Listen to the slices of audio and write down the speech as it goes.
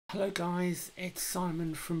Hello guys, it's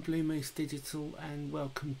Simon from Bluemoose Digital and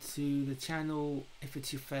welcome to the channel. If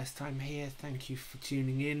it's your first time here, thank you for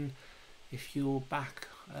tuning in. If you're back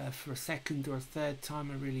for a second or a third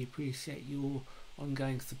time, I really appreciate your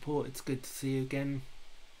ongoing support. It's good to see you again.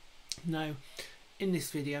 Now, in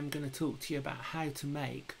this video I'm going to talk to you about how to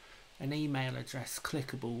make an email address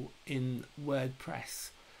clickable in WordPress.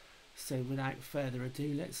 So without further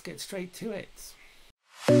ado, let's get straight to it.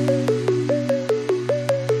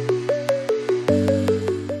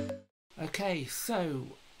 Okay, so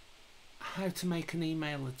how to make an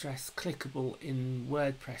email address clickable in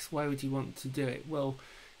WordPress. Why would you want to do it? Well,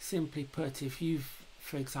 simply put, if you've,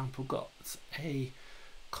 for example, got a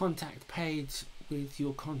contact page with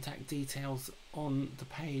your contact details on the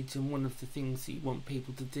page, and one of the things that you want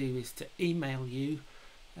people to do is to email you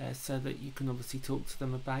so that you can obviously talk to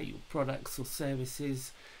them about your products or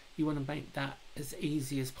services. You want to make that as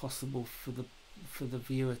easy as possible for the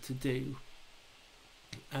viewer to do.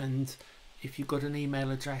 And if you've got an email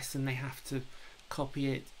address and they have to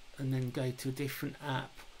copy it and then go to a different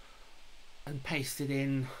app and paste it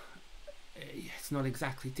in, it's not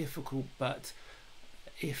exactly difficult, but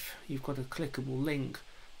if you've got a clickable link,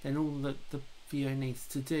 then all that the viewer needs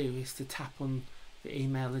to do is to tap on the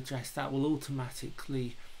email address. That will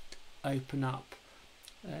automatically open up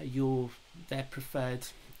their preferred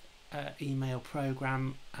email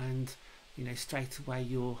program, and straight away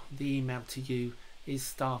the email to you is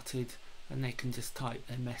started and they can just type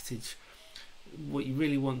their message. What you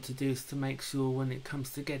really want to do is to make sure when it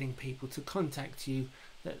comes to getting people to contact you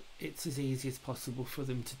that it's as easy as possible for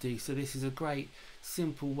them to do. So this is a great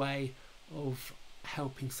simple way of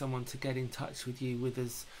helping someone to get in touch with you with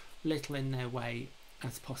as little in their way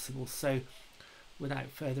as possible. So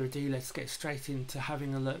without further ado, let's get straight into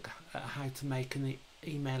having a look at how to make an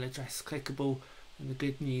email address clickable. And the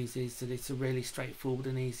good news is that it's a really straightforward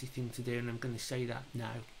and easy thing to do, and I'm going to show you that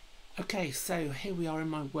now. Okay, so here we are in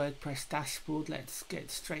my WordPress dashboard. Let's get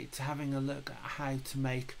straight to having a look at how to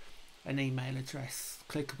make an email address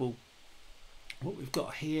clickable. What we've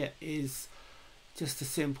got here is just a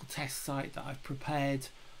simple test site that I've prepared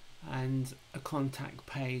and a contact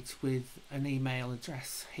page with an email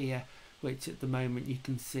address here, which at the moment you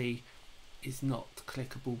can see is not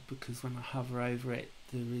clickable because when I hover over it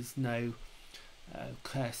there is no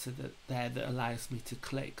cursor that allows me to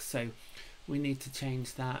click. So we need to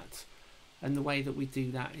change that, and the way that we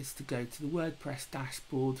do that is to go to the WordPress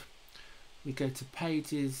dashboard. We go to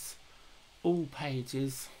pages, all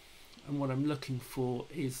pages, and what I'm looking for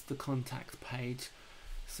is the contact page.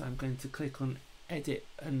 So I'm going to click on edit,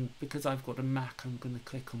 and because I've got a Mac I'm going to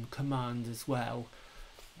click on command as well,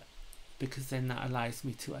 because then that allows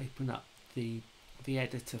me to open up the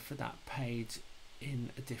editor for that page in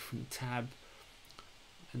a different tab.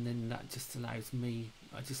 And then that just allows me,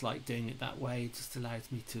 I just like doing it that way, it just allows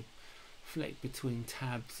me to flick between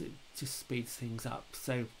tabs. It just speeds things up.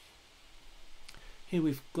 So here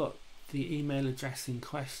we've got the email address in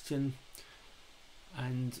question,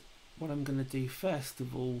 and what I'm going to do first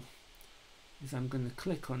of all is I'm going to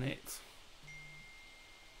click on it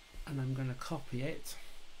and I'm going to copy it,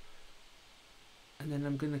 and then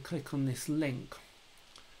I'm going to click on this link.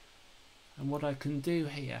 And what I can do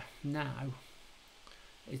here now,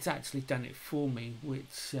 it's actually done it for me,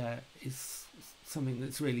 which is something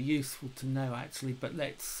that's really useful to know actually. But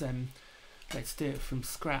let's do it from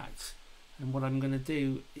scratch. And what I'm going to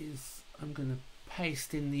do is I'm going to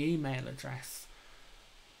paste in the email address,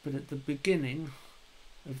 but at the beginning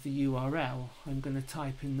of the URL I'm going to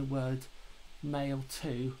type in the word mail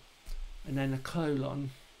to and then a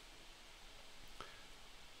colon,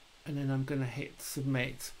 and then I'm going to hit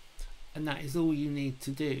submit. And that is all you need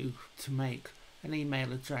to do to make an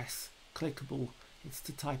email address clickable. It's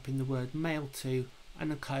to type in the word mail to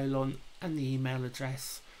and a colon and the email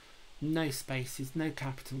address, no spaces, no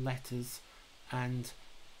capital letters, and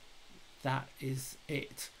that is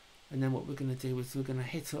it. And then what we're going to do is we're going to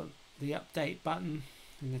hit on the update button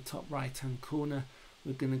in the top right hand corner.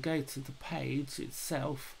 We're going to go to the page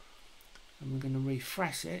itself and we're going to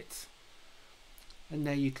refresh it, and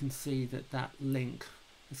there you can see that link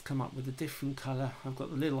has come up with a different colour. I've got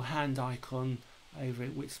the little hand icon over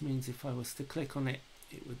it, which means if I was to click on it,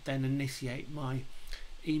 it would then initiate my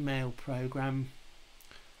email program,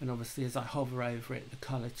 and obviously as I hover over it the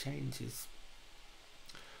colour changes.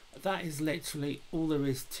 That is literally all there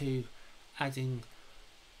is to adding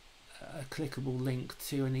a clickable link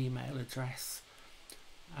to an email address,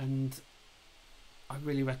 and I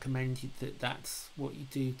really recommend that's what you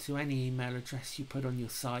do to any email address you put on your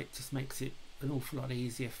site. Just makes it an awful lot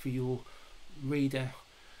easier for your reader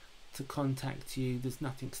to contact you. There's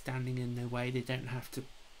nothing standing in their way. They don't have to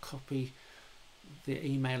copy the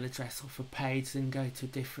email address off a page, then go to a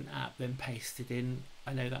different app, then paste it in.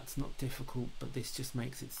 I know that's not difficult, but this just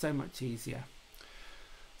makes it so much easier.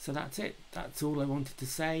 So that's it. That's all I wanted to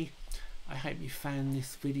say. I hope you found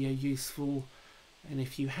this video useful, and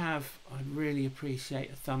if you have, I'd really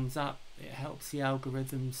appreciate a thumbs up. It helps the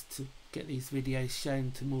algorithms to get these videos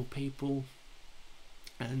shown to more people,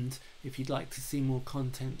 and if you'd like to see more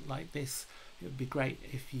content like this, it would be great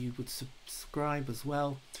if you would subscribe as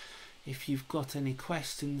well. If you've got any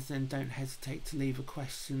questions, then don't hesitate to leave a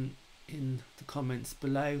question in the comments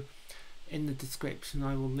below. In the description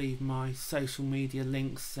I will leave my social media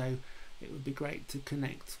links, so it would be great to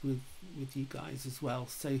connect with you guys as well.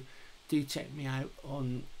 So do check me out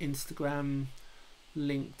on Instagram,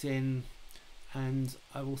 LinkedIn, and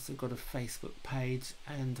I've also got a Facebook page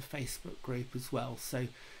and a Facebook group as well. So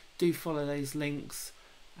do follow those links,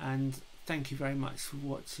 and thank you very much for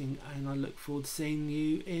watching, and I look forward to seeing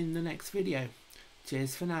you in the next video.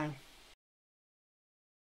 Cheers for now.